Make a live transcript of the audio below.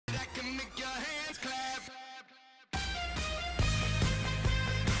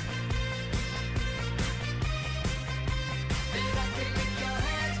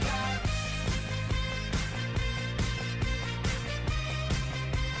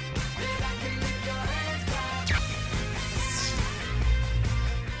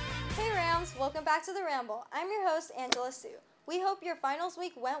back to the Ramble. I'm your host, Angela Sue. We hope your finals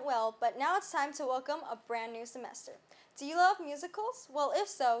week went well, but now it's time to welcome a brand new semester. Do you love musicals? Well, if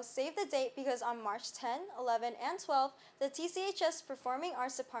so, save the date because on March 10, 11, and 12, the TCHS Performing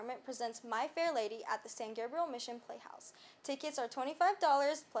Arts Department presents My Fair Lady at the San Gabriel Mission Playhouse. Tickets are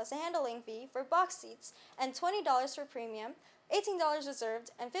 $25 plus a handling fee for box seats and $20 for premium, $18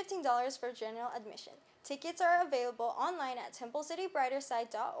 reserved, and $15 for general admission. Tickets are available online at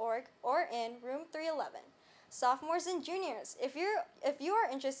templecitybritterside.org or in room 311. Sophomores and juniors, if you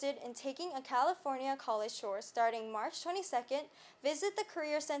are interested in taking a California college tour starting March 22nd, visit the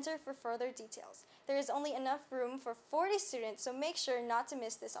Career Center for further details. There is only enough room for 40 students, so make sure not to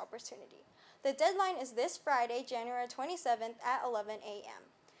miss this opportunity. The deadline is this Friday, January 27th at 11 a.m.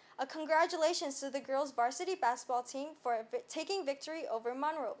 A congratulations to the girls varsity basketball team for taking victory over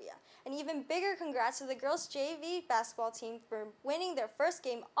Monrovia. An even bigger congrats to the girls JV basketball team for winning their first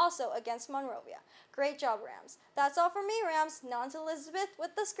game also against Monrovia. Great job, Rams. That's all from me, Rams. Now on to Elizabeth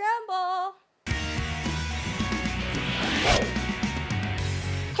with the Scramble.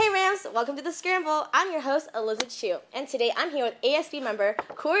 Hey Rams, welcome to the Scramble. I'm your host, Elizabeth Chu, and today I'm here with ASB member,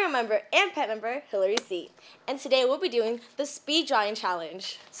 choreo member, and pet member, Hillary C. And today we'll be doing the speed drawing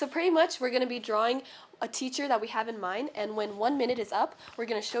challenge. So pretty much we're going to be drawing a teacher that we have in mind, and when 1 minute is up, we're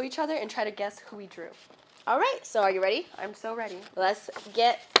going to show each other and try to guess who we drew. Alright, so are you ready? I'm so ready. Let's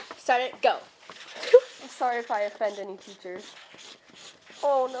get started, go. I'm sorry if I offend any teachers.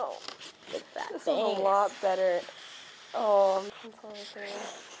 Oh no. This is a lot better. Oh, I'm sorry.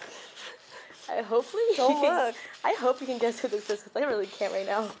 I hope you can guess who this is, because I really can't right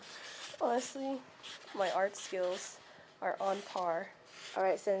now. Honestly, my art skills are on par.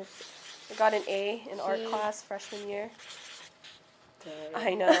 Alright, since I got an A in art class freshman year. Dang.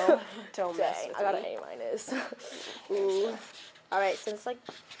 I know. Don't mess with I got me. an A-. Ooh. Alright, since like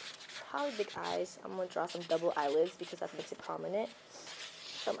probably big eyes, I'm gonna draw some double eyelids because that makes it prominent.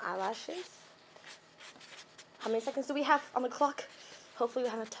 Some eyelashes. How many seconds do we have on the clock? Hopefully we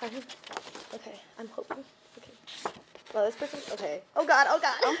have enough time. Okay, I'm hoping. Okay. Well, this person. Okay. Oh God.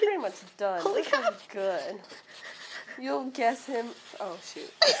 I'm pretty much done. Holy this crap. is good. You'll guess him. Oh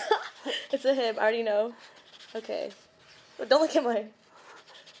shoot. It's a him. I already know. Okay. But don't look at mine.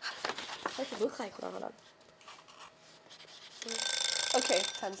 How does it look like? Hold on. Okay,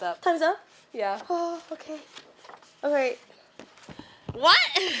 time's up. Time's up? Yeah. Oh, okay. Alright. What?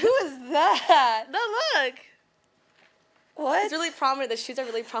 Who is that? No, look. What? It's really prominent. The shoes are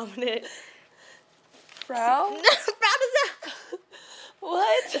really prominent. Frau? Brown is that?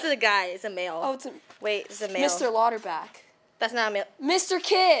 What? This is a guy. It's a male. Oh, it's Wait, it's a male. Mr. Lauterbach. That's not a male. Mr.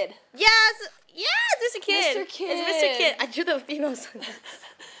 Kid. Yes, it's Mr. Kid. Mr. Kid. It's Mr. Kid. I drew the female sons.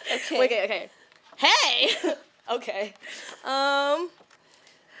 Okay. Okay. Hey. Okay.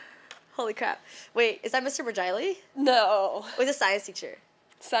 Holy crap. Wait, is that Mr. Virgili? No. Or is it a science teacher?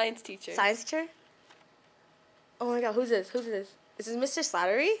 Science teacher. Science teacher? Oh my God, who's this? Is this Mr.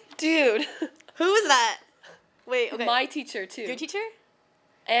 Slattery? Dude. Who is that? Wait, okay. My teacher, too. Your teacher?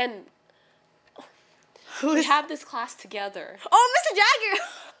 And Who we is? have this class together. Oh, Mr. Jagger!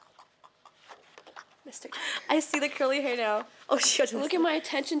 Mr. I see the curly hair now. Oh, shit. Look at my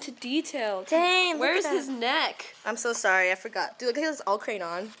attention to detail. Dang, Where's look at his neck? I'm so sorry, I forgot. Dude, look at this all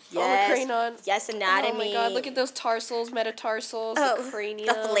crayon. Yes. All the crayon. Yes, anatomy. Oh my God, look at those tarsals, metatarsals, the cranium.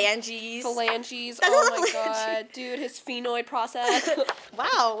 The phalanges. Phalanges. That's Oh the my phalanges. God, dude, his phenoid process.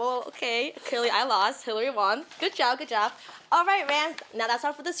 Wow, well, okay. Clearly I lost. Hillary won. Good job. All right, Rams. Now that's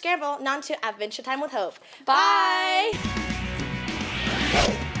all for the Scramble. Now on to Adventure Time with Hope. Bye.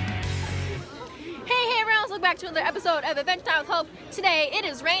 Hey, Rams, welcome back to another episode of Adventure Time with Hope. Today, it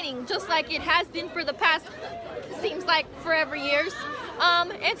is raining, just like it has been for the past, seems like, forever years.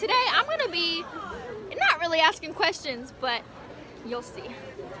 And today, I'm going to be not really asking questions, but you'll see.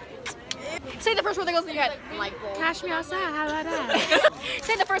 Say the first word that goes in your head. Cash me outside, how about that?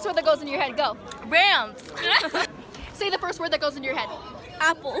 Say the first word that goes in your head. Go. Rams. Say the first word that goes in your head.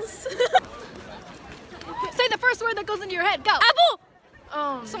 Apples. Say the first word that goes into your head. Go. Apple.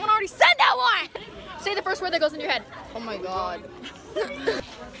 Someone already said that one. Say the first word that goes in your head. Oh my God.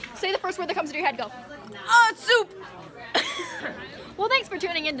 Say the first word that comes into your head. Go. Soup. Well, thanks for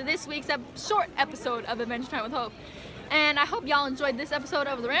tuning into this week's short episode of Adventure Time with Hope. And I hope y'all enjoyed this episode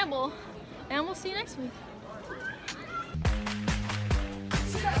of The Ramble. And we'll see you next week.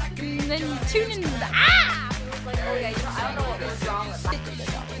 And then tune in. I don't know what was wrong with that.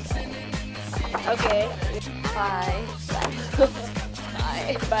 Okay. Bye.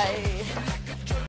 Bye.